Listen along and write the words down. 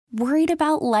Worried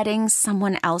about letting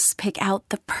someone else pick out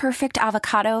the perfect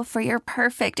avocado for your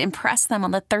perfect impress them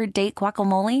on the third date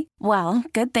guacamole? Well,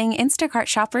 good thing Instacart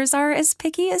shoppers are as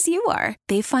picky as you are.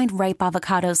 They find ripe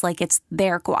avocados like it's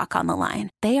their guac on the line.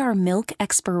 They are milk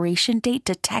expiration date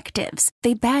detectives.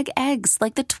 They bag eggs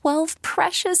like the 12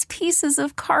 precious pieces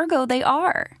of cargo they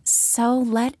are. So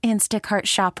let Instacart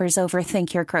shoppers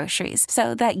overthink your groceries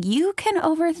so that you can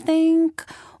overthink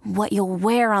what you'll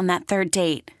wear on that third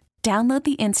date. Download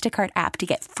the Instacart app to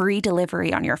get free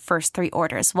delivery on your first 3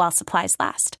 orders while supplies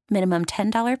last. Minimum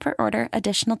 $10 per order.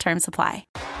 Additional terms apply.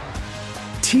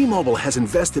 T-Mobile has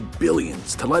invested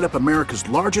billions to light up America's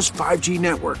largest 5G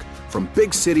network, from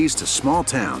big cities to small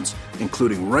towns,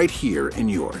 including right here in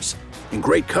yours. And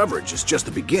great coverage is just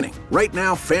the beginning. Right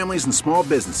now, families and small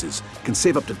businesses can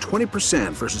save up to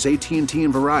 20% versus AT&T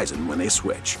and Verizon when they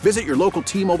switch. Visit your local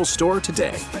T-Mobile store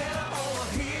today.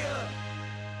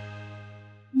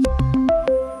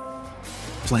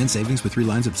 Plan savings with 3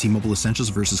 lines of T-Mobile Essentials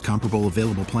versus comparable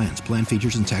available plans. Plan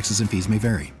features and taxes and fees may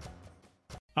vary.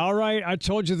 All right, I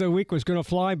told you the week was going to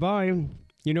fly by.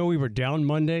 You know, we were down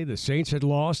Monday. The Saints had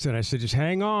lost, and I said, just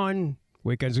hang on.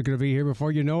 Weekends are going to be here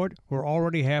before you know it. We're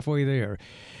already halfway there.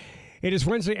 It is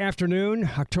Wednesday afternoon,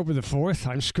 October the 4th.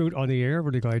 I'm Scoot on the air.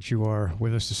 Really glad you are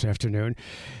with us this afternoon.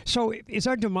 So is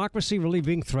our democracy really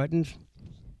being threatened?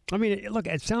 I mean, look,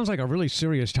 it sounds like a really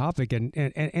serious topic, and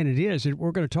it is. And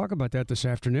we're going to talk about that this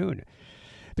afternoon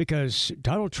because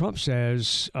Donald Trump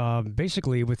says,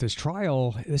 basically, with this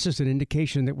trial, this is an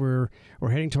indication that we're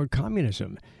heading toward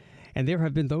communism. And there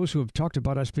have been those who have talked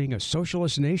about us being a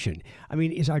socialist nation. I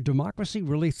mean, is our democracy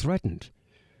really threatened?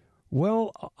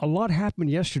 Well, a lot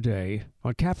happened yesterday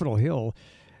on Capitol Hill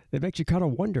that makes you kind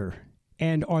of wonder.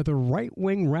 And are the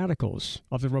right-wing radicals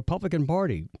of the Republican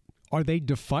Party, are they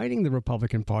defining the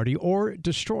Republican Party or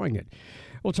destroying it?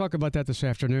 We'll talk about that this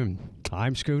afternoon.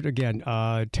 I'm Scoot again.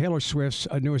 Taylor Swift's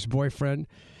newest boyfriend,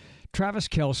 Travis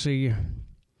Kelce.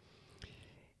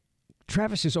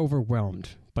 Travis is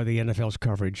overwhelmed by the NFL's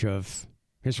coverage of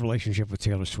his relationship with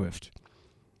Taylor Swift.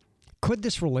 Could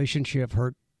this relationship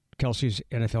hurt Kelce's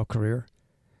NFL career?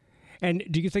 And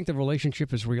do you think the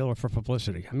relationship is real or for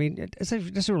publicity? I mean, it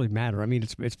doesn't really matter. I mean,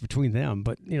 it's between them,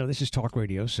 but you know, this is talk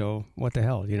radio, so what the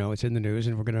hell? You know, it's in the news,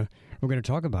 and we're gonna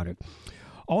talk about it.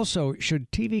 Also,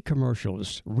 should TV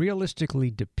commercials realistically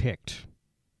depict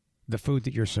the food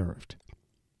that you're served?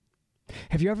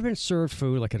 Have you ever been served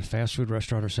food like at a fast food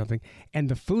restaurant or something, and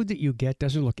the food that you get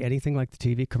doesn't look anything like the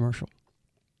TV commercial?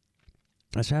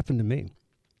 That's happened to me,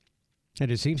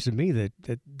 and it seems to me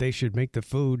that they should make the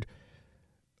food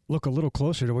look a little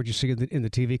closer to what you see in the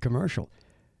TV commercial.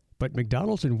 But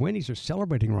McDonald's and Wendy's are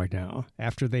celebrating right now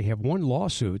after they have won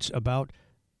lawsuits about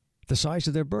the size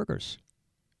of their burgers.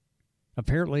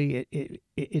 Apparently,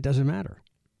 it doesn't matter.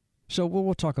 So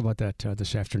we'll talk about that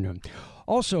this afternoon.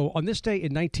 Also, on this day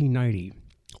in 1990,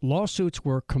 lawsuits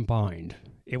were combined.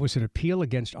 It was an appeal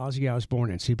against Ozzy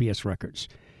Osbourne and CBS Records.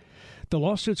 The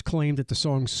lawsuits claimed that the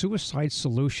song Suicide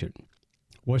Solution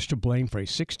was to blame for a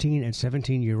 16 and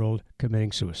 17-year-old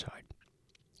committing suicide.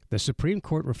 The Supreme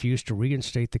Court refused to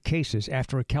reinstate the cases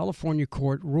after a California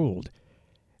court ruled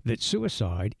that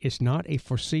suicide is not a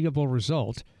foreseeable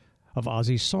result of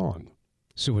Ozzy's song,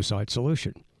 Suicide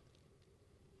Solution.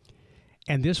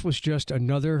 And this was just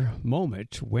another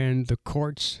moment when the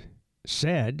courts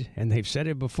said, and they've said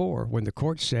it before, when the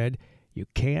court said, you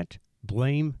can't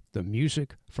blame the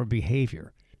music for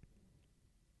behavior.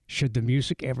 Should the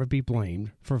music ever be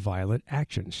blamed for violent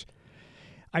actions?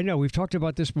 I know we've talked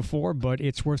about this before, but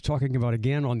it's worth talking about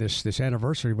again on this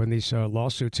anniversary when these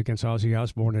lawsuits against Ozzy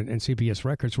Osbourne and CBS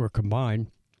Records were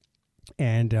combined.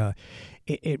 And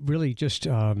it really just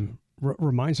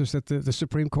reminds us that the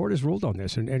Supreme Court has ruled on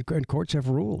this, and courts have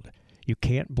ruled. You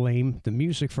can't blame the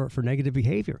music for negative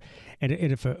behavior. And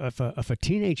if a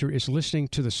teenager is listening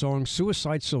to the song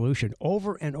Suicide Solution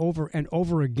over and over and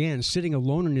over again, sitting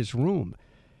alone in his room,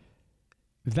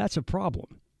 that's a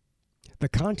problem. The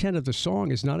content of the song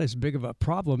is not as big of a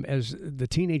problem as the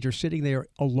teenager sitting there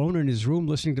alone in his room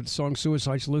listening to the song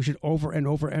Suicide Solution over and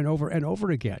over and over and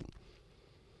over again.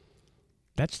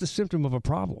 That's the symptom of a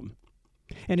problem.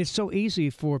 And it's so easy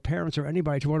for parents or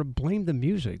anybody to want to blame the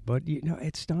music, but you know,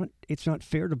 it's not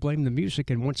fair to blame the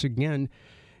music. And once again,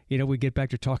 you know, we get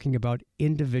back to talking about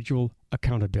individual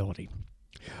accountability.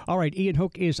 All right, Ian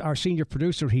Hoke is our senior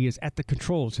producer. He is at the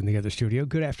controls in the other studio.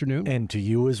 Good afternoon. And to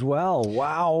you as well.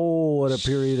 Wow, what a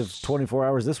period of 24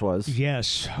 hours this was.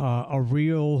 Yes, a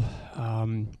real...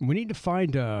 we need to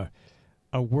find a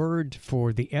word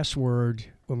for the S word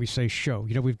when we say show.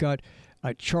 You know, we've got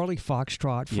Charlie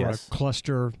Foxtrot for a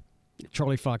cluster.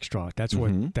 Charlie Foxtrot, that's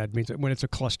what that means. When it's a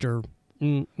cluster,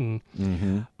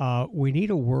 We need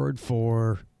a word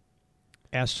for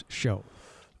S show.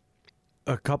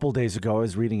 A couple days ago, I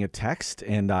was reading a text,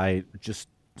 and I just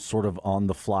sort of on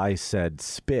the fly said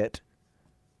spit.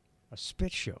 A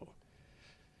spit show.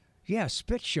 Yeah,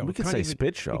 spit show. We could say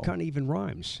spit show. It kind of even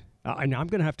rhymes. And I'm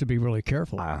going to have to be really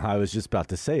careful. I was just about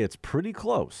to say it's pretty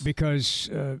close. Because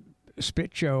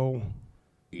spit show,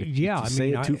 yeah.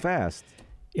 Say it too fast.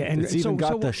 Yeah, and it's even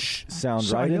got the sh sound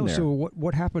right in there. So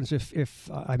what happens if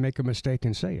I make a mistake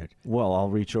and say it? Well, I'll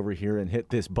reach over here and hit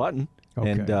this button.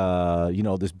 Okay. And,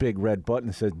 this big red button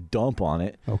that says dump on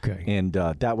it. Okay. And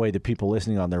that way the people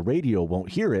listening on their radio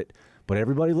won't hear it, but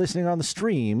everybody listening on the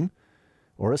stream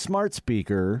or a smart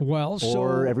speaker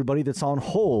or everybody that's on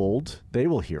hold, they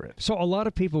will hear it. So a lot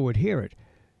of people would hear it.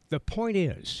 The point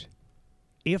is,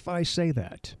 if I say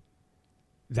that,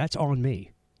 that's on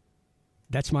me.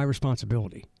 That's my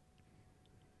responsibility.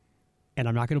 And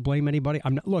I'm not going to blame anybody.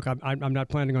 I'm not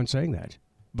planning on saying that.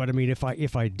 But I mean,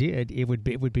 if I did, it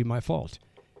would be my fault.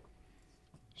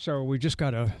 So we just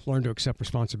got to learn to accept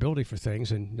responsibility for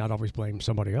things and not always blame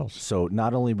somebody else. So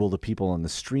not only will the people on the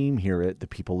stream hear it, the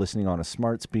people listening on a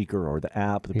smart speaker or the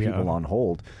app, the people on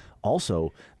hold,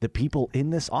 also the people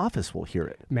in this office will hear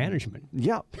it. Management.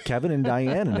 Yeah, Kevin and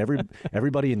Diane and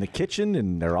everybody in the kitchen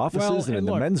and their offices and in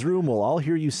the men's room will all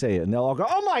hear you say it, and they'll all go,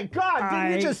 "Oh my God,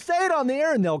 didn't you just say it on the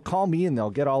air?" And they'll call me and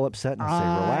they'll get all upset and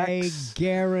say, "Relax, I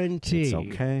guarantee it's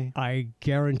okay." I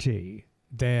guarantee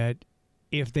that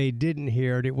if they didn't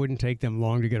hear it, it wouldn't take them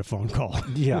long to get a phone call.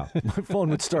 Yeah, my phone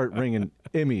would start ringing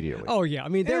immediately. Oh, yeah. I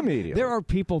mean, there are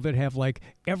people that have, like,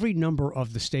 every number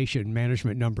of the station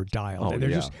management number dialed. Oh,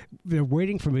 and they're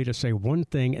waiting for me to say one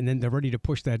thing, and then they're ready to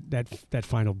push that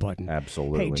final button.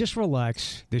 Absolutely. Hey, just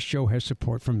relax. This show has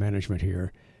support from management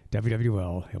here,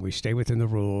 WWL, and we stay within the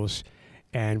rules,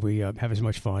 and we have as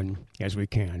much fun as we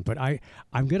can. But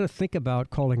I'm going to think about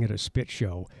calling it a spit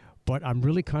show, but I'm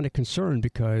really kind of concerned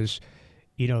because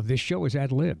this show is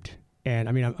ad-libbed. And,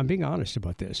 I mean, I'm being honest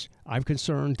about this. I'm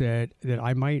concerned that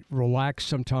I might relax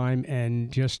sometime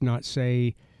and just not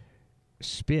say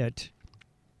spit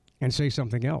and say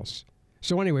something else.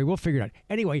 So, anyway, we'll figure it out.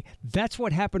 Anyway, that's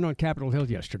what happened on Capitol Hill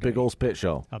yesterday. Big old spit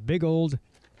show. A big old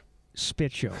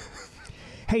spit show.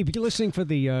 Hey, be listening for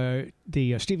the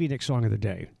Stevie Nicks song of the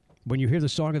day. When you hear the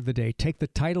song of the day, take the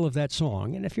title of that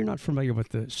song. And if you're not familiar with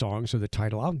the songs or the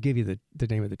title, I'll give you the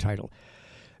name of the title.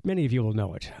 Many of you will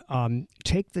know it.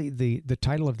 Take the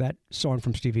title of that song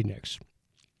from Stevie Nicks.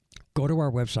 Go to our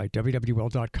website,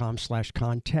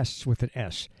 wwl.com/contests with an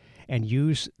S, and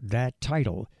use that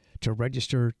title to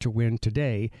register to win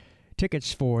today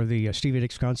tickets for the Stevie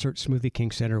Nicks concert, Smoothie King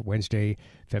Center, Wednesday,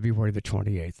 February the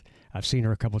 28th. I've seen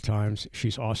her a couple times.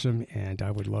 She's awesome, and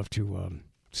I would love to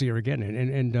see her again.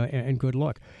 And good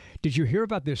luck. Did you hear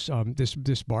about this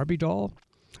this Barbie doll?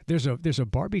 There's a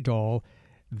Barbie doll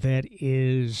that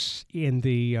is in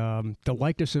the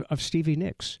likeness of Stevie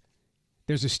Nicks.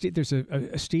 There's a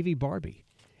Stevie Barbie.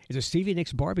 It's a Stevie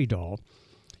Nicks Barbie doll,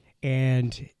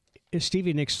 and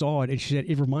Stevie Nicks saw it, and she said,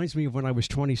 "It reminds me of when I was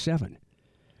 27."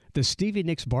 The Stevie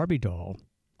Nicks Barbie doll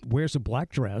wears a black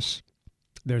dress.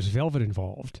 There's velvet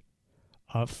involved,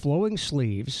 flowing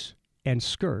sleeves and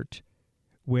skirt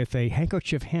with a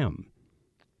handkerchief hem.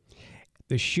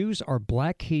 The shoes are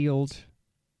black-heeled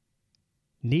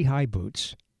knee-high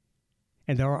boots,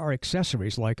 and there are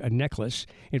accessories like a necklace.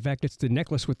 In fact, it's the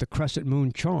necklace with the crescent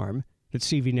moon charm that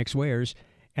Stevie Nicks wears,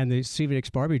 and the Stevie Nicks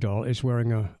Barbie doll is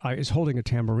holding a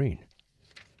tambourine.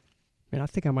 And I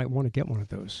think I might want to get one of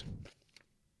those.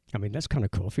 I mean, that's kind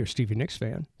of cool. If you're a Stevie Nicks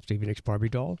fan, Stevie Nicks Barbie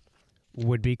doll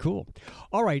would be cool.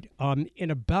 All right,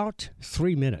 in about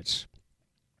 3 minutes,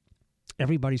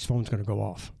 everybody's phone's going to go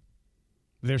off.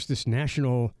 There's this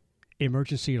national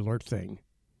emergency alert thing.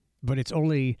 But it's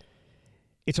only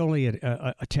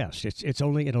a test. It's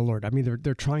only an alert. I mean,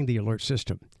 they're trying the alert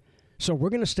system. So we're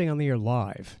going to stay on the air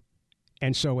live,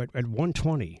 and so at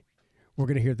 1:20, we're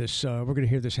going to hear this. We're going to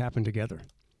hear this happen together.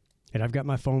 And I've got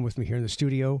my phone with me here in the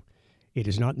studio. It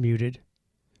is not muted,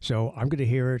 so I'm going to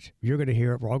hear it. You're going to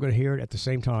hear it. We're all going to hear it at the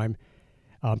same time,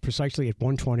 precisely at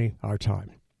 1:20 our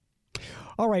time.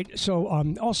 All right, so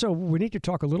also we need to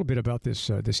talk a little bit about this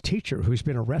teacher who's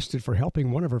been arrested for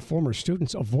helping one of her former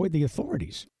students avoid the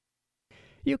authorities.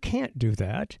 You can't do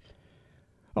that.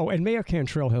 Oh, and Mayor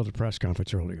Cantrell held a press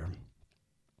conference earlier.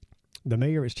 The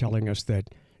mayor is telling us that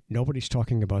nobody's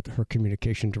talking about her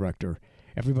communication director.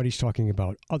 Everybody's talking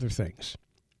about other things.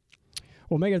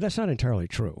 Well, Mayor, that's not entirely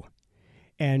true.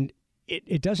 And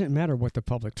it doesn't matter what the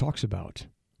public talks about.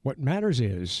 What matters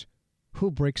is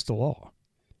who breaks the law.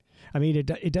 I mean,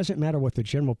 it doesn't matter what the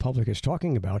general public is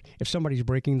talking about if somebody's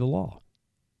breaking the law.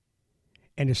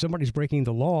 And if somebody's breaking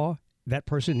the law, that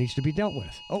person needs to be dealt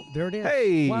with. Oh, there it is.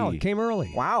 Hey! Wow, it came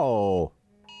early. Wow.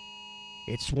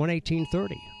 It's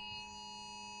 1:18:30.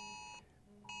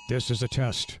 This is a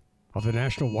test of the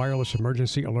National Wireless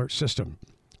Emergency Alert System.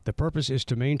 The purpose is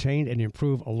to maintain and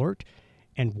improve alert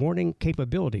and warning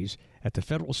capabilities at the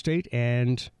federal, state,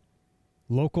 and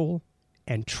local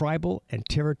and tribal and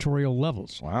territorial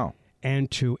levels. Wow. And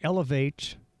to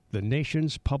elevate the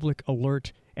nation's public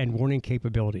alert and warning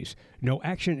capabilities. No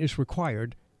action is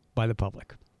required by the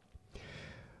public.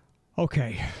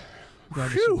 Okay.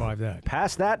 Glad to survive that.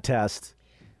 Passed that test.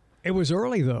 It was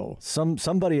early, though.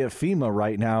 Somebody at FEMA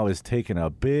right now is taking a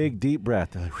big, deep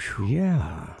breath. Like,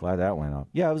 yeah. Glad that went up.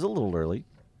 Yeah, it was a little early.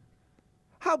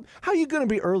 How are you going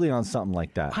to be early on something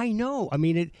like that? I know. I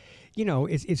mean,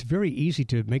 it's very easy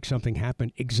to make something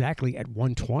happen exactly at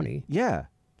 1:20. Yeah.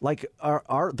 Like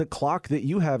the clock that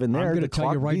you have in there. I'm going to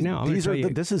tell you right now.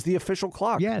 This is the official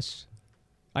clock. Yes.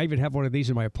 I even have one of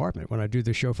these in my apartment when I do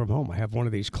the show from home. I have one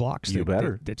of these clocks that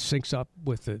syncs up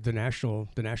with the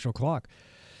national clock.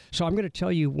 So I'm going to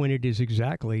tell you when it is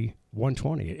exactly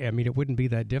 1:20. I mean, it wouldn't be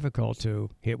that difficult to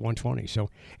hit 1:20. So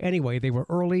anyway, they were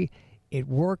early. It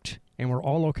worked, and we're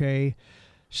all okay.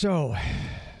 So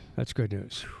that's good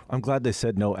news. I'm glad they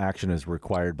said no action is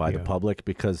required by the public,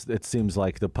 because it seems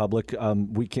like the public,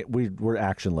 we're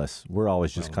actionless. We're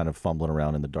always just kind of fumbling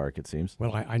around in the dark, it seems.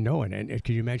 Well, I know it. And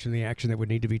can you imagine the action that would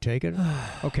need to be taken?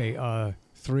 Okay,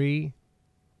 3,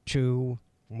 2,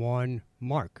 1,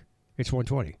 mark. It's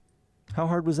 1:20. How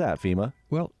hard was that, FEMA?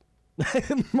 Well,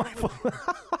 my phone.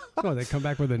 Oh, they come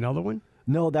back with another one?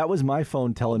 No, that was my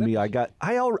phone telling me I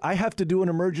have to do an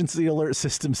emergency alert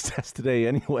systems test today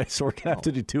anyway, so we're gonna have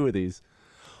to do 2 of these.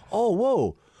 Oh,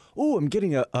 whoa! Oh, I'm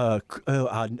getting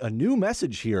a new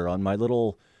message here on my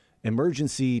little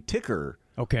emergency ticker.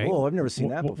 Okay. Oh, I've never seen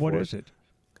that before. What is it?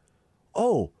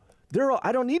 Oh,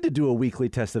 I don't need to do a weekly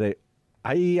test today.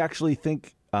 I actually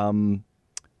think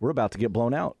we're about to get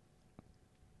blown out.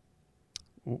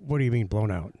 What do you mean blown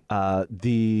out?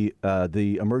 The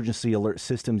emergency alert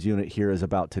systems unit here is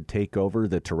about to take over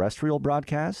the terrestrial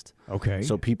broadcast. Okay.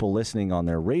 So people listening on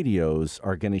their radios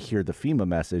are going to hear the FEMA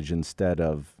message instead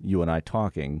of you and I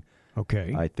talking.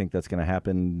 Okay. I think that's going to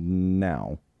happen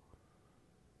now.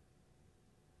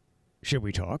 Should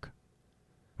we talk?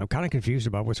 I'm kind of confused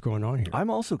about what's going on here.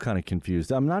 I'm also kind of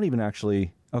confused. I'm not even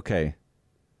actually... Okay.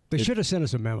 They should have sent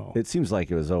us a memo. It seems like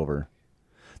it was over.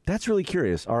 That's really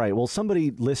curious. All right. Well, somebody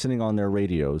listening on their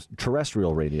radios,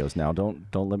 terrestrial radios now, don't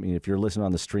let me, if you're listening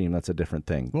on the stream, that's a different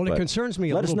thing. Well, it concerns me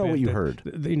a little bit. Let us know what you heard.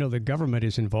 The government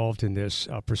is involved in this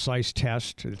precise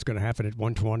test. It's going to happen at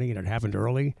 1:20, and it happened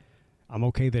early. I'm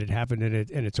okay that it happened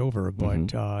and it's over,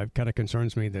 but it kind of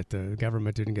concerns me that the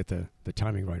government didn't get the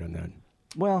timing right on that.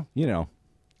 Well,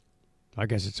 I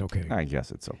guess it's okay. I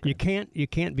guess it's okay. You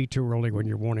can't be too early when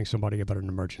you're warning somebody about an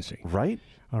emergency. Right?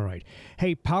 All right.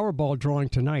 Hey, Powerball drawing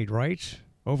tonight, right?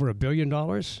 Over $1 billion?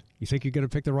 You think you're going to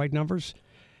pick the right numbers?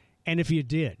 And if you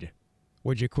did,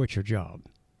 would you quit your job?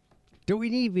 Do we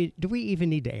even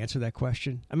need to answer that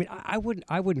question? I mean, I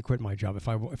wouldn't quit my job if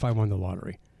I won the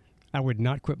lottery. I would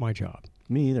not quit my job.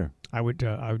 Me either.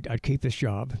 I'd keep this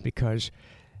job because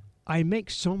I make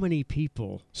so many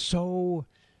people so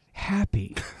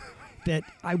happy. That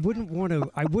I wouldn't want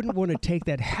to take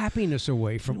that happiness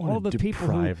away from all the people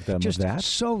who just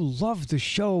so love the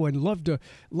show and love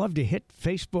to hit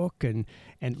Facebook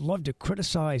and love to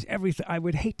criticize everything. I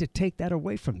would hate to take that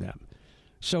away from them.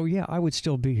 So yeah, I would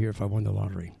still be here if I won the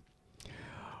lottery.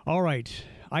 All right,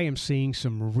 I am seeing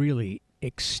some really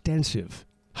extensive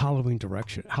Halloween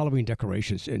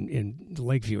decorations in the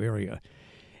Lakeview area,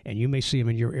 and you may see them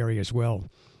in your area as well.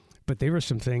 But there are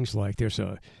some things like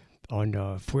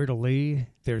on Fleur de Lis,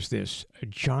 there's this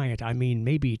giant,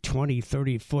 maybe 20,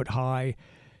 30 foot high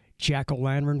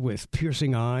jack-o'-lantern with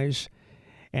piercing eyes.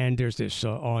 And there's this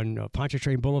on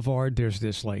Pontchartrain Boulevard, there's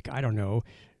this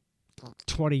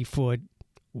 20 foot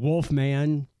wolf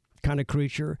man kind of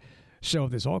creature. So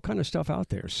there's all kind of stuff out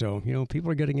there. So, people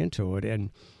are getting into it. And,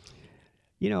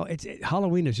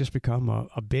 Halloween has just become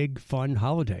a big, fun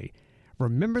holiday.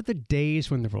 Remember the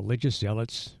days when the religious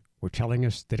zealots were telling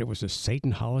us that it was a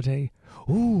Satan holiday?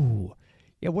 Ooh.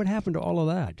 Yeah, what happened to all of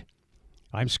that?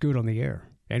 I'm Scoot on the air,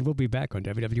 and we'll be back on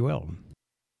WWL.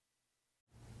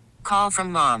 Call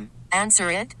from mom.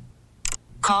 Answer it.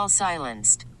 Call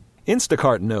silenced.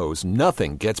 Instacart knows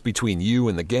nothing gets between you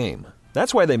and the game.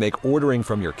 That's why they make ordering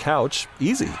from your couch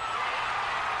easy.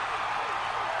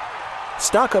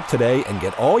 Stock up today and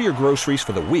get all your groceries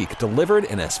for the week delivered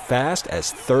in as fast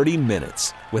as 30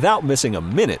 minutes without missing a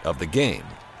minute of the game.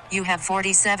 You have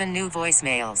 47 new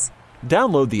voicemails.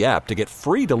 Download the app to get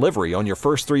free delivery on your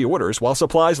first 3 orders while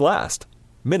supplies last.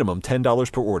 Minimum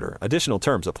 $10 per order. Additional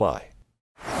terms apply.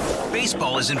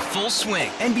 Baseball is in full swing.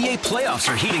 NBA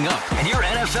playoffs are heating up, and your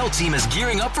NFL team is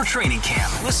gearing up for training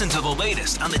camp. Listen to the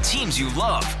latest on the teams you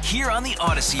love here on the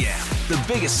Odyssey app. The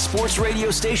biggest sports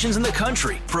radio stations in the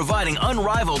country, providing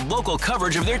unrivaled local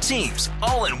coverage of their teams,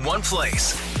 all in one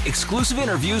place. Exclusive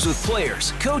interviews with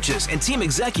players, coaches, and team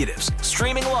executives,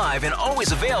 streaming live and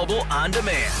always available on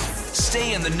demand.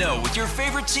 Stay in the know with your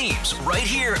favorite teams right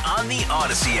here on the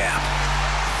Odyssey app.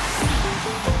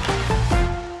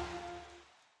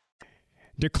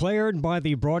 Declared by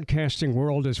the broadcasting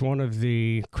world as one of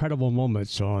the credible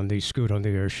moments on the Scoot on the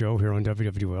Air show here on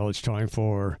WWL, it's time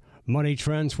for Money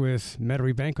Trends with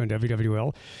Metairie Bank on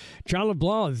WWL. John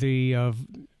LeBlanc, the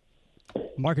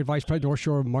Market Vice President, North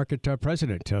Shore Market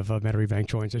President of Metairie Bank,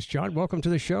 joins us. John, welcome to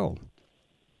the show.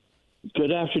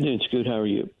 Good afternoon, Scoot. How are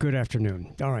you? Good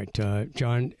afternoon. All right,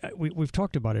 John, we've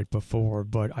talked about it before,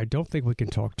 but I don't think we can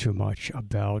talk too much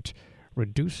about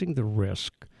reducing the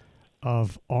risk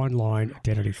of online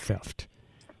identity theft.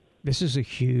 This is a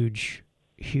huge,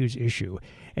 huge issue,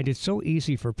 and it's so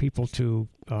easy for people to,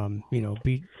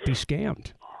 be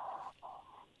scammed.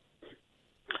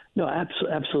 No,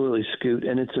 absolutely, Scoot,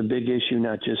 and it's a big issue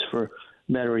not just for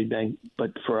Metairie Bank,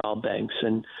 but for all banks,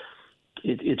 and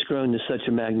it's grown to such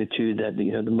a magnitude that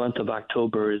the month of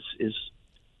October is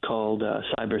called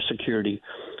Cybersecurity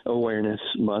Awareness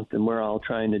Month, and we're all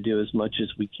trying to do as much as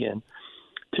we can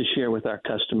to share with our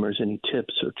customers any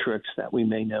tips or tricks that we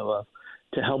may know of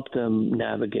to help them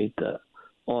navigate the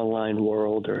online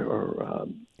world or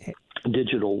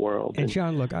digital world. And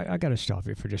John, look, I got to stop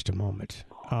you for just a moment.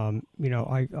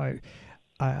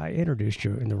 I introduced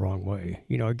you in the wrong way.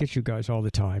 I get you guys all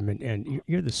the time, and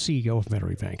you're the CEO of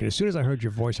Metairie Bank. And as soon as I heard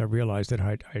your voice, I realized that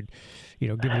I'd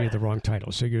given you the wrong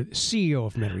title. So you're the CEO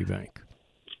of Metairie Bank.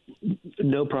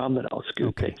 No problem at all, Scoot.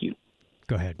 Okay. Thank you.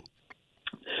 Go ahead.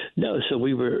 No, so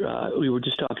we were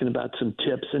just talking about some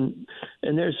tips, and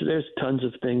there's tons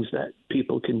of things that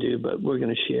people can do, but we're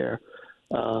going to share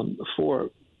 4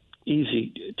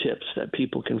 easy tips that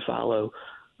people can follow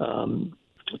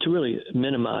to really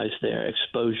minimize their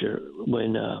exposure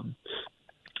when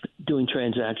doing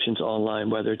transactions online,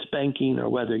 whether it's banking or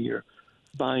whether you're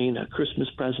buying a Christmas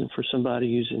present for somebody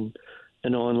using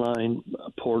an online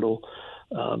portal.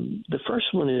 The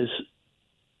first one is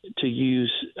to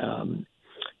use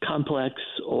complex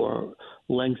or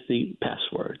lengthy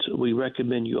passwords. We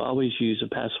recommend you always use a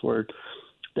password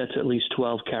that's at least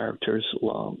 12 characters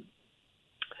long.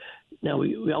 Now,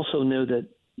 we also know that,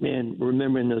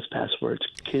 remembering those passwords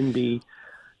can be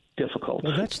difficult.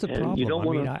 Well, that's the problem. You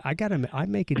don't I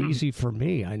make it easy for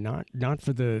me. I not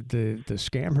for the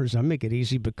scammers. I make it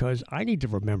easy because I need to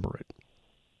remember it.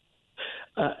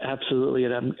 Absolutely,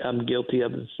 and I'm guilty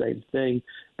of the same thing.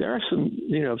 There are some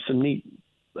neat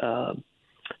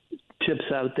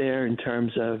tips out there in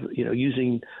terms of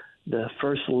using the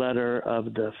first letter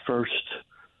of the first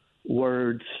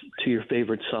words to your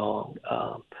favorite song,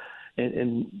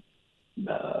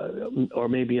 or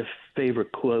maybe a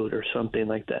favorite quote or something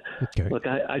like that. Okay. Look,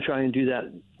 I try and do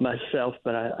that myself,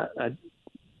 but I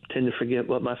tend to forget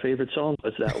what my favorite song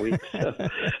was that week. So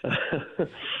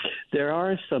there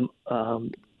are some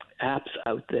apps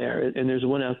out there, and there's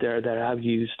one out there that I've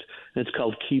used, and it's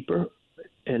called Keeper,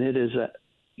 and it is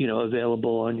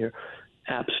available on your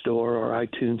App Store or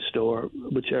iTunes Store,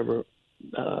 whichever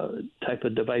type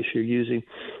of device you're using.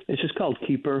 It's just called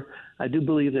Keeper. I do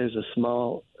believe there's a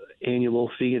small annual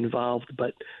fee involved,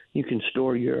 but you can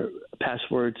store your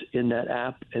passwords in that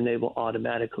app, and they will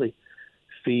automatically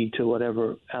feed to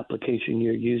whatever application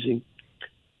you're using.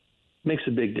 Makes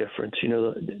a big difference.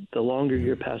 The longer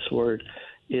your password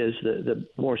is, the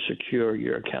more secure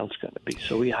your account's going to be.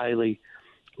 So we highly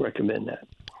recommend that.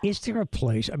 Is there a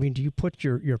place? Do you put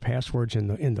your passwords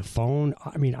in the phone?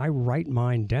 I write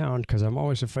mine down because I'm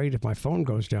always afraid if my phone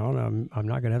goes down, I'm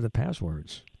not going to have the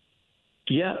passwords.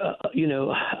 Yeah,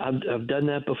 I've done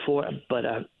that before, but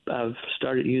I've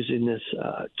started using this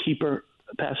Keeper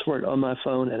password on my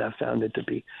phone, and I found it to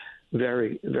be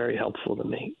very, very helpful to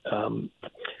me.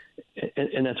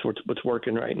 And that's what's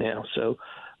working right now. So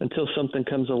until something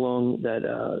comes along that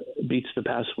beats the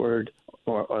password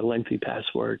or lengthy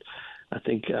password, I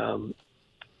think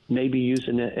maybe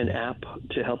using an app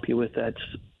to help you with that's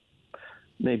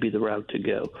maybe the route to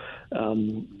go.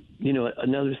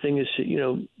 Another thing is,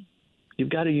 you've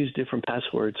got to use different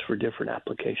passwords for different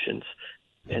applications.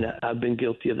 And I've been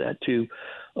guilty of that too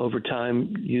over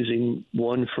time, using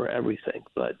one for everything.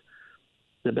 But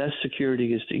the best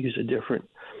security is to use a different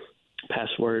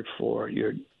password for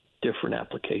your different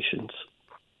applications.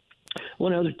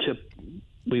 one other tip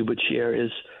we would share is,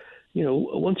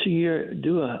 once a year,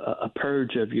 do a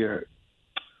purge of your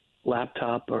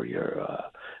laptop or your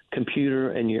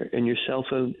computer and your cell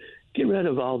phone. Get rid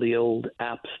of all the old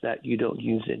apps that you don't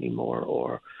use anymore,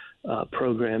 or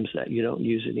programs that you don't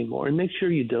use anymore, and make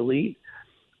sure you delete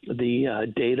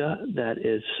the data that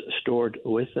is stored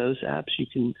with those apps. You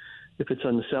can, if it's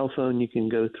on the cell phone, you can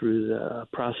go through the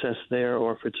process there,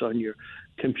 or if it's on your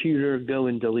computer, go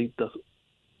and delete the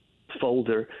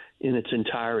folder in its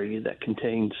entirety that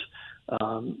contains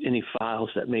any files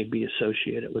that may be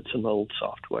associated with some old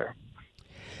software.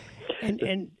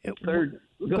 And third,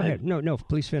 go ahead. No,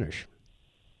 please finish.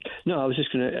 No, I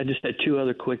just had two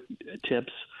other quick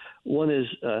tips. One is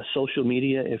social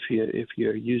media. If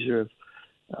you're a user of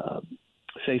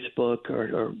Facebook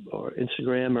or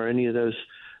Instagram or any of those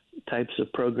types of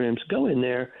programs, go in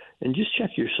there and just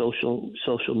check your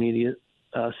social media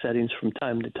settings from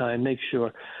time to time. Make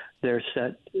sure they're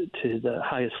set to the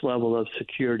highest level of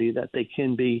security that they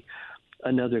can be.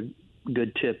 Another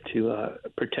good tip to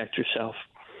protect yourself.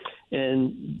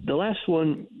 And the last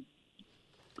one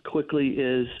quickly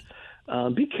is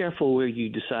be careful where you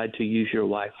decide to use your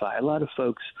Wi-Fi. A lot of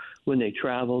folks, when they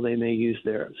travel, they may use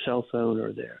their cell phone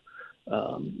or their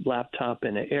laptop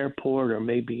in an airport, or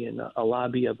maybe in a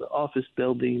lobby of an office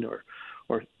building, or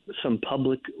some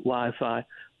public Wi-Fi.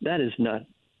 That is not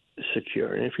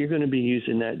secure. And if you're going to be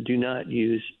using that, do not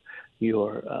use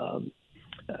your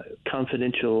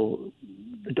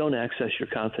don't access your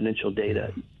confidential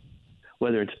data,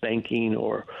 whether it's banking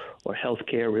or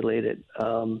healthcare related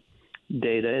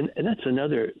data. And that's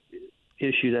another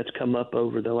issue that's come up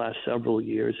over the last several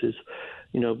years is,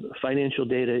 financial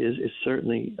data is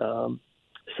certainly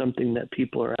something that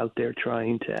people are out there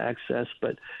trying to access,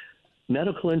 but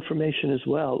medical information as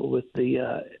well, with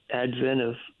the advent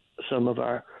of some of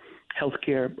our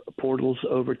healthcare portals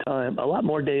over time. A lot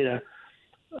more data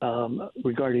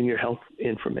regarding your health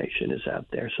information is out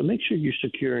there. So make sure you're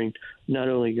securing not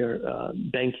only your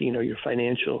banking or your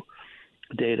financial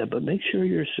data, but make sure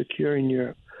you're securing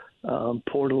your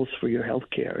portals for your health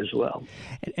care as well.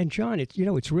 And John,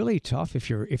 it's really tough if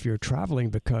you're traveling,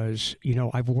 because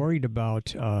I've worried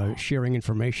about sharing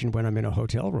information when I'm in a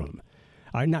hotel room.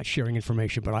 I'm not sharing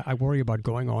information, but I worry about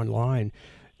going online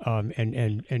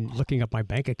and looking up my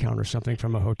bank account or something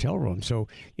from a hotel room. So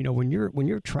when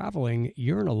you're traveling,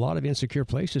 you're in a lot of insecure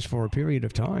places for a period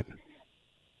of time.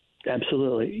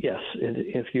 Absolutely, yes. And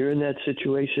if you're in that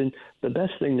situation, the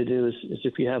best thing to do is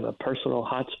if you have a personal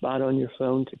hotspot on your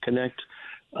phone, to connect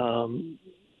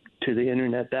to the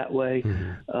internet that way,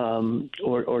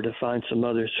 or to find some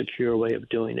other secure way of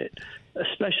doing it,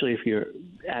 especially if you're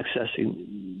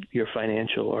accessing your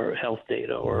financial or health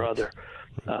data or other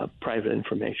private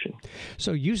information.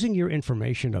 So using your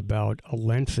information about a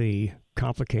lengthy,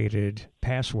 complicated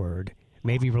password,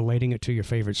 maybe relating it to your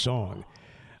favorite song,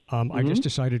 I just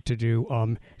decided to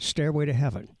do Stairway to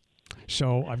Heaven.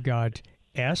 So I've got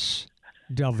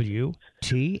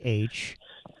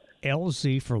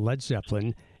SWTHLZ for Led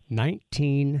Zeppelin,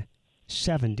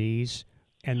 1970s,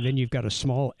 and then you've got a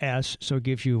small s, so it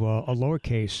gives you a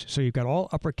lowercase. So you've got all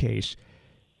uppercase,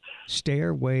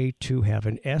 Stairway to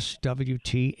Heaven,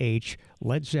 SWTH,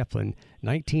 Led Zeppelin,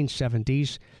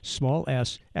 1970s, small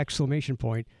s, exclamation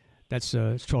point. That's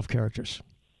 12 characters.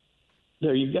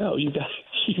 There you go. You've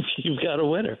got a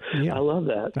winner. Yeah. I love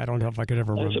that. I don't know if I could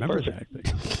ever remember that.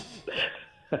 But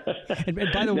and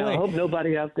by the way, I hope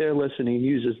nobody out there listening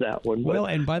uses that one. Well,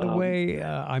 and by the way,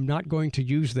 I'm not going to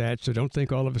use that, so don't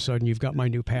think all of a sudden you've got my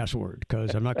new password,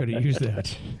 because I'm not going to use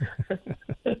that.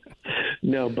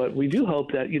 No, but we do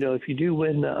hope that, if you do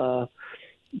win the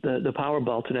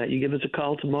Powerball tonight, you give us a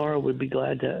call tomorrow. We'd be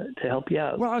glad to help you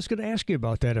out. Well, I was going to ask you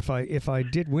about that. If I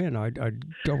did win, I'd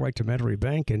go right to Metairie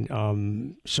Bank.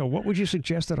 And so what would you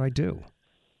suggest that I do?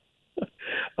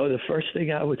 Oh, the first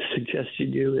thing I would suggest you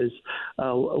do is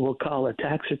we'll call a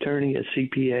tax attorney, a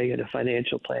CPA, and a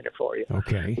financial planner for you.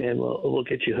 Okay. And we'll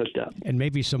get you hooked up. And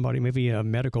maybe a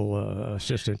medical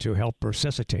assistant to help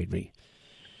resuscitate me.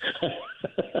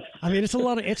 I mean, it's a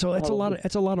lot of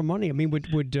money. I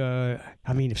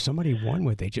mean, if somebody won,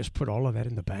 would they just put all of that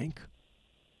in the bank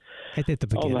at the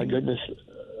beginning? Oh my goodness,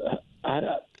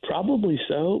 probably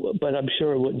so, but I'm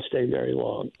sure it wouldn't stay very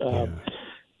long.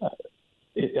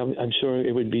 I'm sure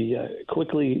it would be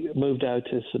quickly moved out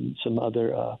to some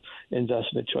other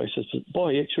investment choices. But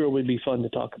boy, it sure would be fun to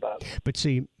talk about. But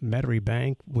see, Metairie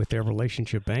Bank, with their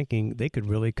relationship banking, they could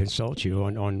really consult you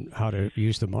on how to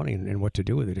use the money and what to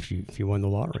do with it if you won the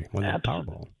lottery, won the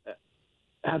Powerball.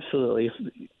 Absolutely.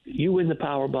 you win the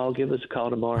Powerball, give us a call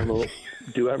tomorrow, and we'll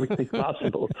do everything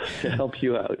possible to help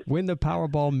you out. Win the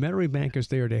Powerball. Metairie Bank is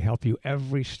there to help you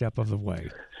every step of the way.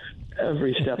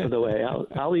 Every step of the way.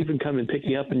 I'll even come and pick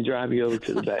you up and drive you over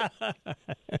to the bank.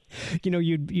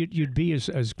 You'd be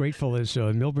as grateful as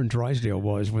Milburn Drysdale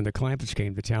was when the Clampetts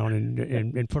came to town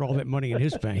and put all that money in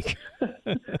his bank.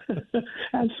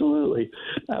 Absolutely.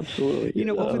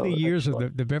 Over the years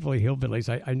of the Beverly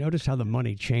Hillbillies, I noticed how the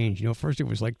money changed. First it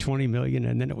was like $20 million,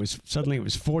 and then it was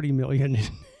 $40 million.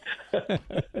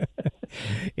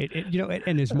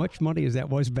 And as much money as that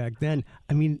was back then,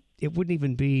 I mean, it wouldn't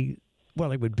even be.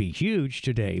 Well, it would be huge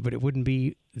today, but it wouldn't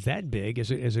be that big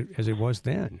as it was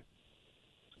then.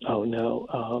 Oh no!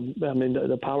 I mean,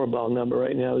 the Powerball number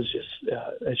right now is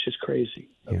it's just crazy.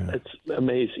 Yeah. It's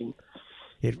amazing.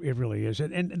 It really is,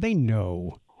 and they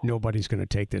know nobody's going to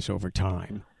take this over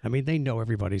time. I mean, they know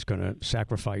everybody's going to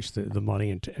sacrifice the money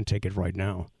and take it right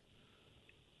now.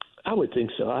 I would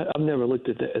think so. I've never looked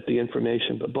at the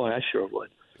information, but boy, I sure would.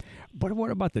 But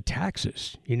what about the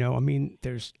taxes? I mean,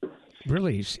 this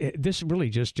really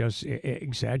just does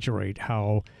exaggerate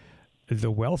how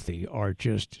the wealthy are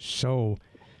just so,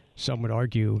 some would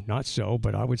argue not so,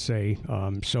 but I would say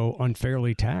so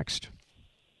unfairly taxed.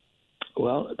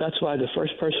 Well, that's why the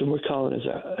first person we're calling is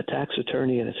a tax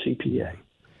attorney and a CPA.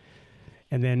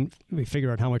 And then we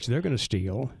figure out how much they're going to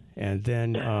steal, and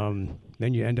then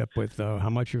you end up with how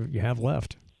much you have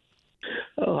left.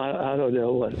 Oh, I don't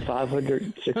know, what,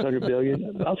 500, 600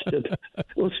 billion?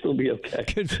 We'll still be okay.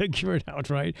 Could figure it out,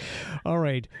 right? All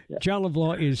right. Yeah. John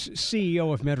LeBlanc is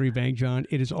CEO of Metairie Bank. John,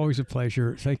 it is always a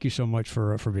pleasure. Thank you so much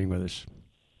for being with us.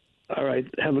 All right.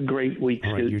 Have a great week,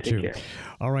 All right, you too. Care.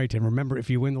 All right. And remember, if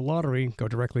you win the lottery, go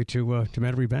directly to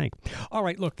Metairie Bank. All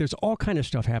right. Look, there's all kind of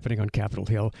stuff happening on Capitol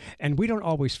Hill, and we don't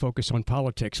always focus on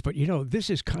politics, but, this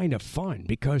is kind of fun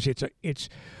because it's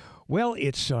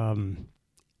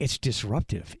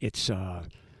disruptive. It's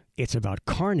about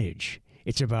carnage.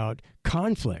 It's about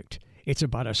conflict. It's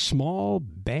about a small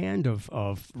band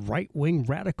of right-wing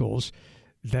radicals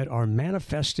that are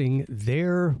manifesting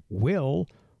their will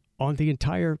on the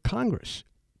entire Congress.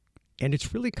 And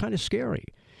it's really kind of scary.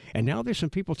 And now there's some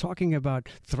people talking about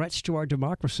threats to our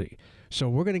democracy. So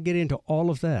we're going to get into all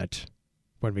of that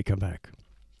when we come back.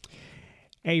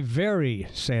 A very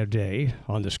sad day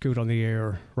on the Scoot on the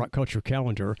Air Rock Culture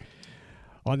calendar.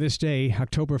 On this day,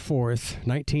 October 4th,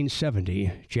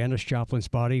 1970, Janis Joplin's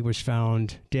body was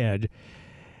found dead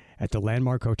at the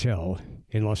Landmark Hotel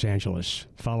in Los Angeles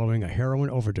following a heroin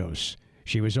overdose.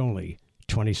 She was only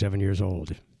 27 years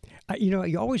old.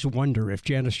 You always wonder if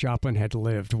Janis Joplin had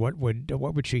lived, what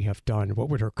would she have done? What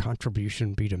would her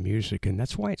contribution be to music? And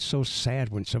that's why it's so sad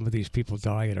when some of these people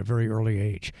die at a very early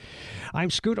age. I'm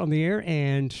Scoot on the Air,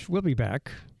 and we'll be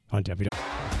back on WW.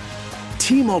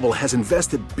 T-Mobile has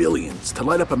invested billions to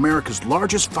light up America's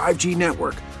largest 5G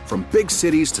network, from big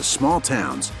cities to small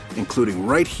towns, including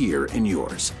right here in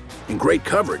yours. And great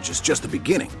coverage is just the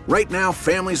beginning. Right now,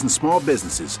 families and small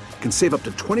businesses can save up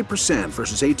to 20%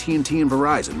 versus AT&T and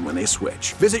Verizon when they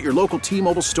switch. Visit your local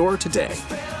T-Mobile store today.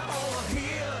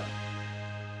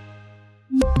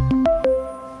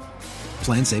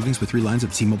 Plan savings with 3 lines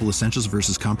of T-Mobile Essentials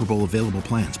versus comparable available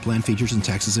plans. Plan features and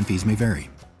taxes and fees may vary.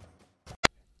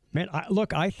 Man,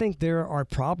 I think there are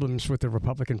problems with the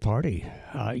Republican Party.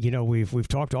 We've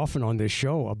talked often on this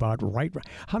show about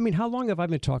how long have I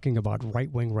been talking about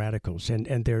right-wing radicals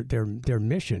and their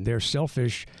mission, their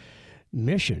selfish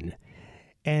mission,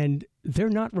 and they're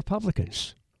not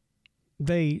Republicans.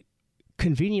 They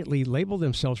conveniently label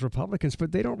themselves Republicans,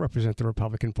 but they don't represent the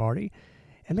Republican Party.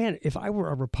 And man, if I were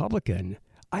a Republican,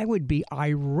 I would be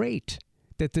irate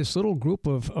that this little group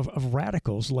of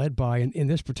radicals led by, in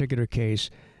this particular case,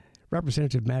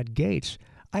 Representative Matt Gaetz,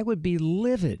 I would be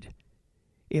livid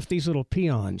if these little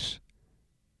peons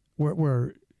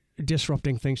were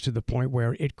disrupting things to the point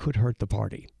where it could hurt the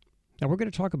party. Now, we're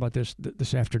going to talk about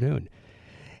this afternoon.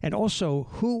 And also,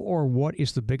 who or what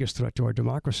is the biggest threat to our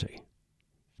democracy?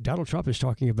 Donald Trump is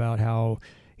talking about how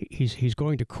he's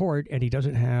going to court and he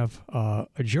doesn't have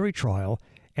a jury trial,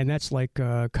 and that's like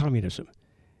communism.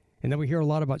 And then we hear a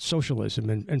lot about socialism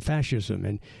and fascism.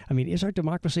 And, I mean, is our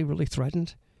democracy really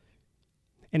threatened?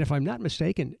 And if I'm not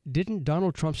mistaken, didn't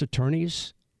Donald Trump's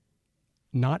attorneys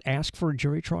not ask for a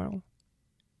jury trial?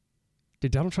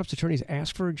 Did Donald Trump's attorneys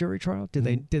ask for a jury trial?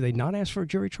 Did they not ask for a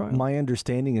jury trial? My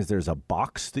understanding is there's a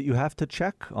box that you have to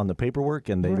check on the paperwork,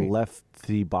 and they left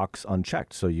the box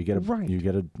unchecked. So you get a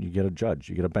judge,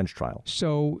 you get a bench trial.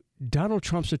 So Donald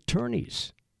Trump's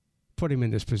attorneys put him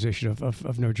in this position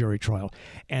of no jury trial.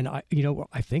 And I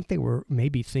think they were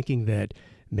maybe thinking that,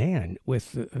 man,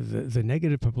 with the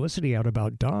negative publicity out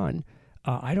about Don,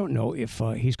 I don't know if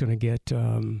he's going to get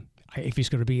if he's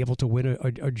going to be able to win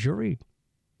a jury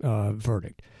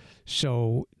verdict.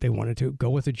 So they wanted to go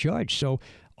with a judge. So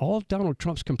all Donald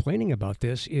Trump's complaining about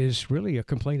this is really a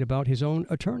complaint about his own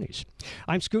attorneys.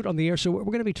 I'm Scoot on the air, so we're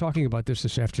going to be talking about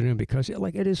this afternoon because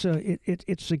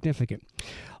it's significant.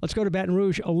 Let's go to Baton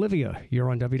Rouge. Olivia, you're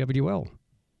on WWL.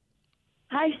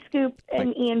 Hi, Scoop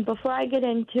and Ian. Before I get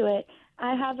into it,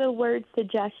 I have a word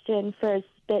suggestion for a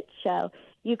spit show.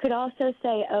 You could also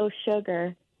say, "Oh,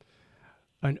 sugar."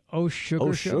 An "Oh, sugar"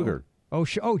 Oh, show?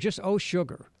 sugar. Just "Oh,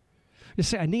 sugar."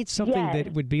 Just say, I need something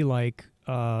that would be like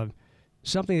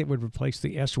something that would replace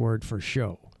the S word for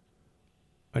show.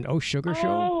 An "Oh, sugar" show?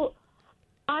 Oh,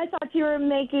 I thought you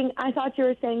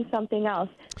were saying something else.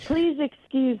 Please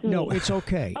excuse me. No, it's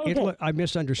okay. Okay. I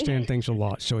misunderstand things a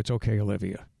lot, so it's okay,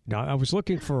 Olivia. Now, I was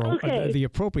looking for the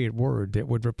appropriate word that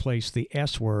would replace the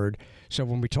S word. So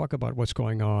when we talk about what's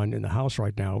going on in the House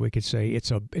right now, we could say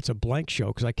it's a blank show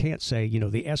because I can't say,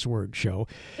 the S word show.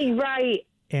 Right.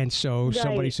 And so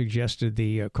somebody suggested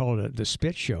call it the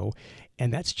spit show,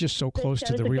 and that's just so close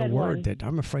to the real word that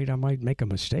I'm afraid I might make a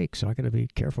mistake. So I got to be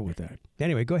careful with that.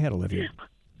 Anyway, go ahead, Olivia.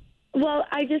 Well,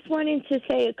 I just wanted to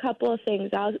say a couple of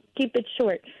things. I'll keep it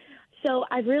short. So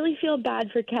I really feel bad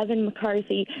for Kevin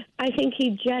McCarthy. I think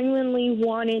he genuinely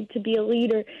wanted to be a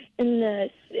leader in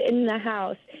the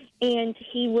House, and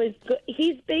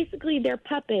he's basically their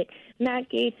puppet. Matt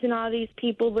Gaetz and all these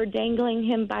people were dangling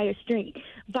him by a string,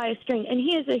 and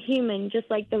he is a human just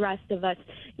like the rest of us.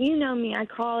 You know me, I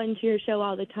call into your show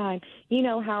all the time. You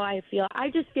know how I feel. I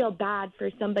just feel bad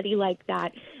for somebody like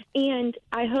that, and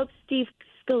I hope Steve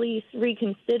Scalise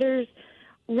reconsiders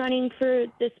running for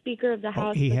the Speaker of the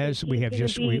House. He has.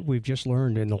 We've just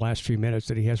learned in the last few minutes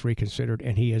that he has reconsidered,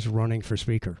 and he is running for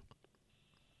Speaker.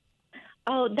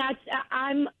 Oh,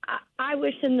 I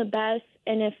wish him the best,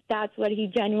 and if that's what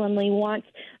he genuinely wants.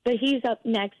 But he's up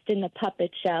next in the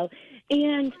puppet show.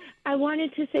 And I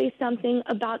wanted to say something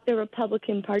about the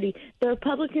Republican Party. The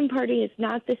Republican Party is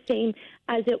not the same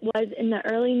as it was in the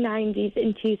early 90s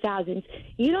and 2000s.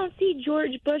 You don't see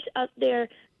George Bush up there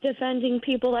defending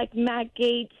people like Matt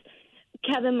Gaetz,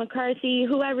 Kevin McCarthy,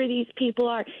 whoever these people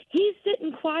are. He's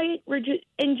sitting quiet,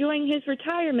 enjoying his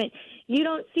retirement. You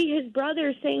don't see his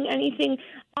brother saying anything.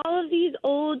 All of these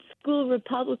old school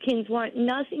Republicans want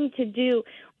nothing to do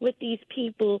with these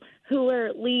people who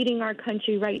are leading our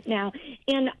country right now.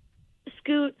 And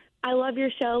Scoot, I love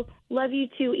your show. Love you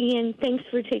too, Ian. Thanks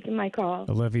for taking my call.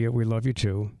 Olivia, we love you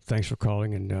too. Thanks for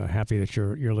calling, and happy that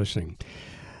you're listening.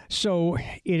 So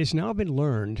it has now been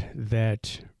learned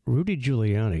that Rudy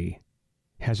Giuliani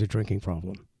has a drinking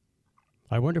problem.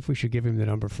 I wonder if we should give him the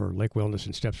number for Lake Wellness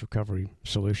and Steps Recovery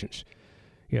Solutions.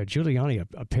 Yeah, Giuliani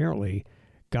apparently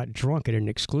got drunk at an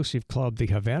exclusive club, the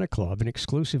Havana Club, an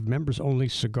exclusive members-only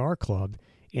cigar club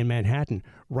in Manhattan,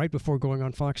 right before going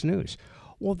on Fox News.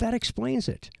 Well, that explains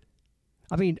it.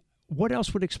 I mean, what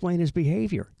else would explain his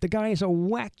behavior? The guy is a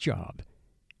whack job.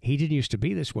 He didn't used to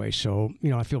be this way, so,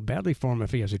 I feel badly for him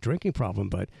if he has a drinking problem,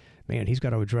 but, man, he's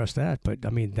got to address that. But,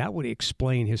 that would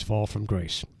explain his fall from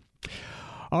grace.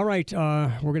 All right,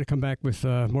 we're going to come back with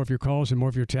more of your calls and more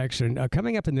of your texts. And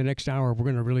coming up in the next hour,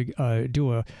 we're going to really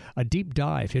do a deep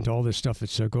dive into all this stuff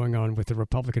that's going on with the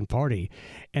Republican Party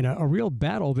and a real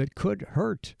battle that could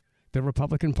hurt the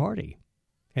Republican Party.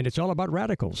 And it's all about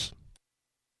radicals.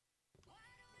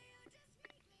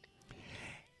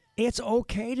 It's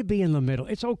okay to be in the middle.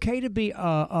 It's okay to be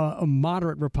a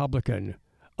moderate Republican,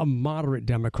 a moderate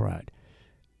Democrat.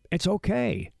 It's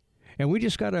okay. And we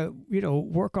just got to,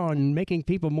 work on making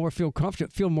people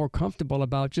feel more comfortable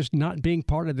about just not being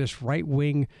part of this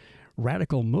right-wing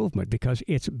radical movement because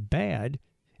it's bad,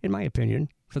 in my opinion,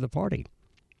 for the party.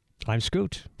 I'm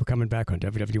Scoot. We're coming back on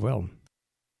WWL.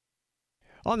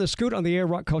 On the Scoot on the Air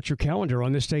Rock Culture Calendar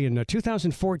on this day in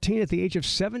 2014, at the age of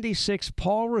 76,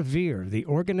 Paul Revere, the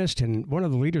organist and one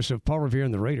of the leaders of Paul Revere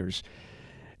and the Raiders,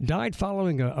 died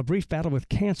following a brief battle with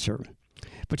cancer.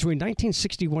 Between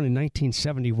 1961 and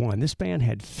 1971, this band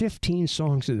had 15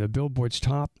 songs in the Billboard's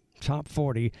top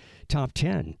 40, top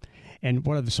 10. And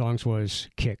one of the songs was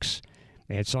Kicks.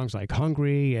 They had songs like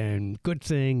Hungry and Good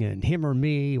Thing and Him or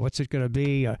Me, What's It Gonna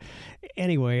Be?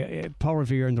 Anyway, Paul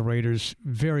Revere and the Raiders,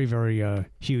 very, very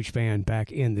huge band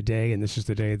back in the day. And this is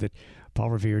the day that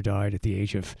Paul Revere died at the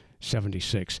age of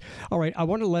 76. All right, I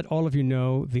want to let all of you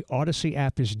know the Odyssey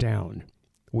app is down.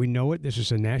 We know it. This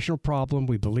is a national problem.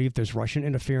 We believe there's Russian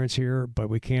interference here, but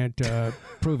we can't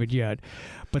prove it yet.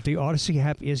 But the Odyssey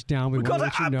app is down. We want to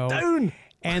let you know. Down.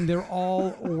 And they're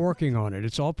all working on it.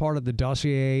 It's all part of the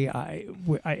dossier.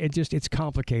 It's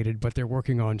complicated, but they're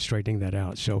working on straightening that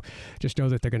out. So just know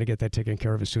that they're going to get that taken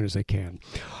care of as soon as they can.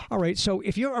 All right. So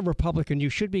if you're a Republican, you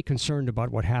should be concerned about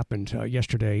what happened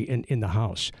yesterday in the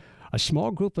House. A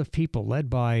small group of people led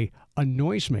by a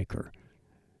noisemaker,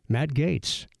 Matt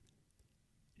Gaetz,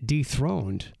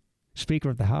 dethroned Speaker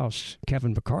of the House,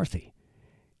 Kevin McCarthy.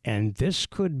 And this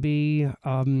could be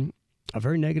a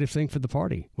very negative thing for the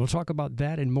party. We'll talk about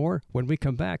that and more when we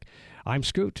come back. I'm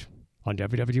Scoot on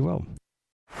WWL.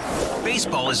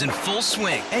 Baseball is in full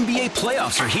swing. NBA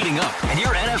playoffs are heating up, and your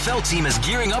NFL team is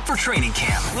gearing up for training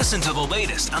camp. Listen to the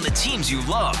latest on the teams you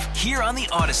love here on the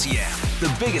Odyssey app.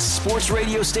 The biggest sports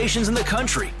radio stations in the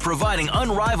country, providing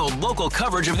unrivaled local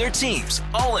coverage of their teams,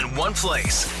 all in one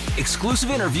place.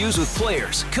 Exclusive interviews with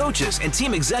players, coaches, and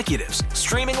team executives,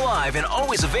 streaming live and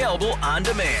always available on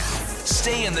demand.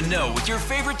 Stay in the know with your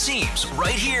favorite teams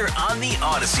right here on the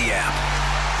Odyssey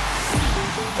app.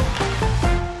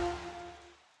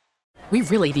 We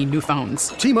really need new phones.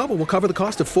 T-Mobile will cover the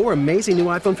cost of 4 amazing new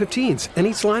iPhone 15s, and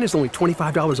each line is only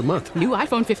 $25 a month. New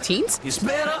iPhone 15s? It's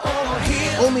better over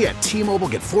here. Only at T-Mobile,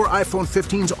 get 4 iPhone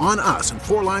 15s on us and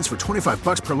 4 lines for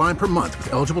 $25 per line per month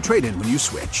with eligible trade-in when you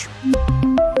switch.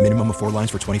 Minimum of 4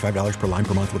 lines for $25 per line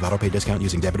per month with autopay discount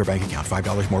using debit or bank account.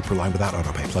 $5 more per line without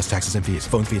autopay, plus taxes and fees.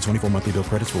 Phone fee at 24 monthly bill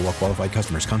credits for well-qualified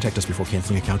customers. Contact us before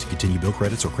canceling account to continue bill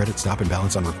credits or credit stop and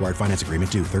balance on required finance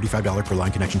agreement due. $35 per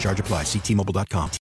line connection charge applies. See T-Mobile.com.